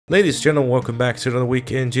Ladies and gentlemen, welcome back to another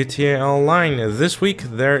week in GTA Online. This week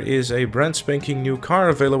there is a brand spanking new car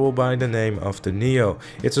available by the name of the Neo.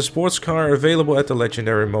 It's a sports car available at the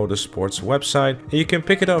Legendary Motorsports website, and you can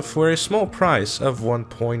pick it up for a small price of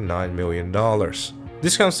 $1.9 million.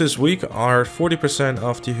 Discounts this week are 40%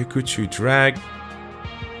 off the Hikuchu Drag,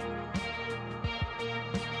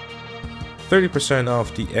 30%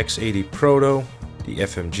 off the X80 Proto, the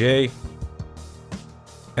FMJ,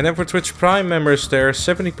 and then for Twitch Prime members there's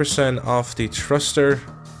 70% off the Thruster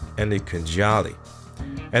and the Kanjali.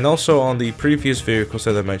 And also on the previous vehicles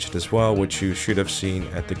that I mentioned as well, which you should have seen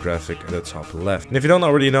at the graphic at the top left. And if you don't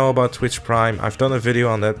already know about Twitch Prime, I've done a video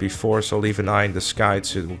on that before, so leave an eye in the sky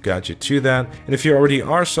to guide you to that. And if you already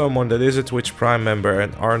are someone that is a Twitch Prime member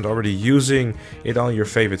and aren't already using it on your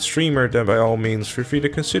favorite streamer, then by all means feel free to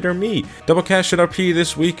consider me. Double cash at RP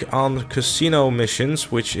this week on casino missions,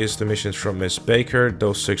 which is the missions from Miss Baker,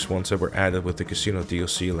 those 6 ones that were added with the casino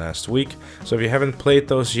DLC last week. So if you haven't played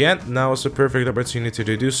those yet, now is the perfect opportunity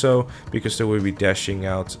to do so, because they will be dashing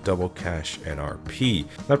out double cash and RP.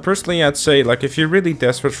 Now personally I'd say, like, if you're really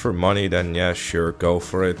desperate for money, then yeah, sure, go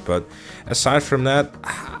for it. But aside from that,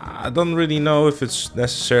 I don't really know if it's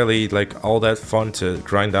necessarily like all that fun to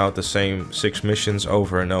grind out the same 6 missions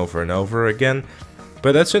over and over and over again.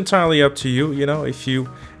 But that's entirely up to you. You know, if you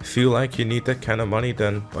feel like you need that kind of money,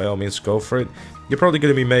 then by all means go for it. You're probably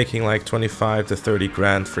going to be making like 25 to 30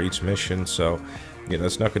 grand for each mission, so you know,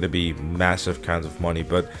 it's not going to be massive kinds of money,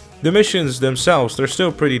 but the missions themselves, they're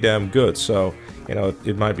still pretty damn good, so, you know,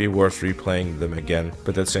 it might be worth replaying them again,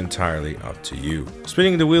 but that's entirely up to you.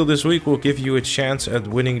 Spinning the wheel this week will give you a chance at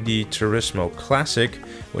winning the Turismo Classic,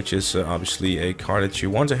 which is obviously a car that you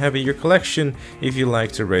want to have in your collection if you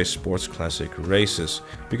like to race sports classic races,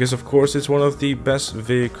 because of course it's one of the best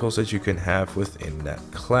vehicles that you can have within that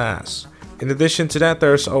class. In addition to that,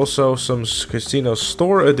 there's also some casino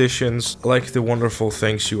store editions, like the wonderful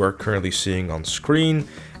things you are currently seeing on screen.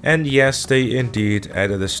 And yes, they indeed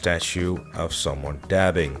added a statue of someone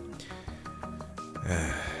dabbing.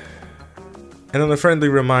 And on a friendly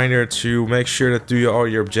reminder to make sure that do all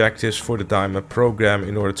your objectives for the Diamond program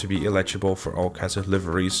in order to be eligible for all kinds of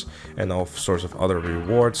liveries and all sorts of other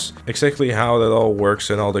rewards. Exactly how that all works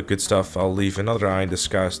and all the good stuff, I'll leave another eye in the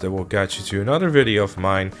skies that will guide you to another video of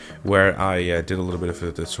mine where I did a little bit of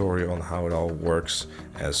a tutorial on how it all works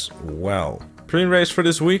as well. Green race for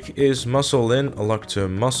this week is Muscle In, a lock to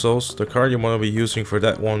muscles. The car you want to be using for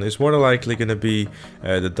that one is more than likely going to be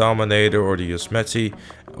the Dominator or the Yosmeti,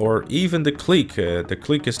 or even the Clique. The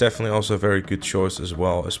Clique is definitely also a very good choice as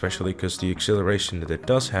well, especially because the acceleration that it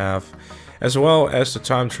does have, as well as the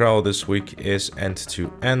time trial this week is end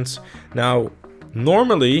to end. Now,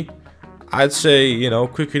 normally I'd say, you know,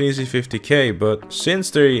 quick and easy 50k, but since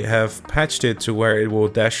they have patched it to where it will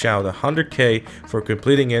dash out 100k for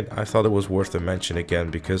completing it, I thought it was worth a mention again,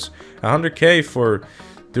 because 100k for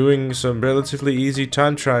doing some relatively easy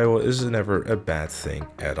time trial is never a bad thing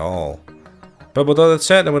at all. But with all that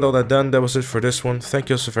said and with all that done, that was it for this one. Thank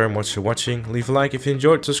you so very much for watching. Leave a like if you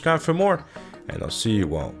enjoyed, subscribe for more, and I'll see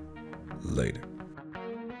you all later.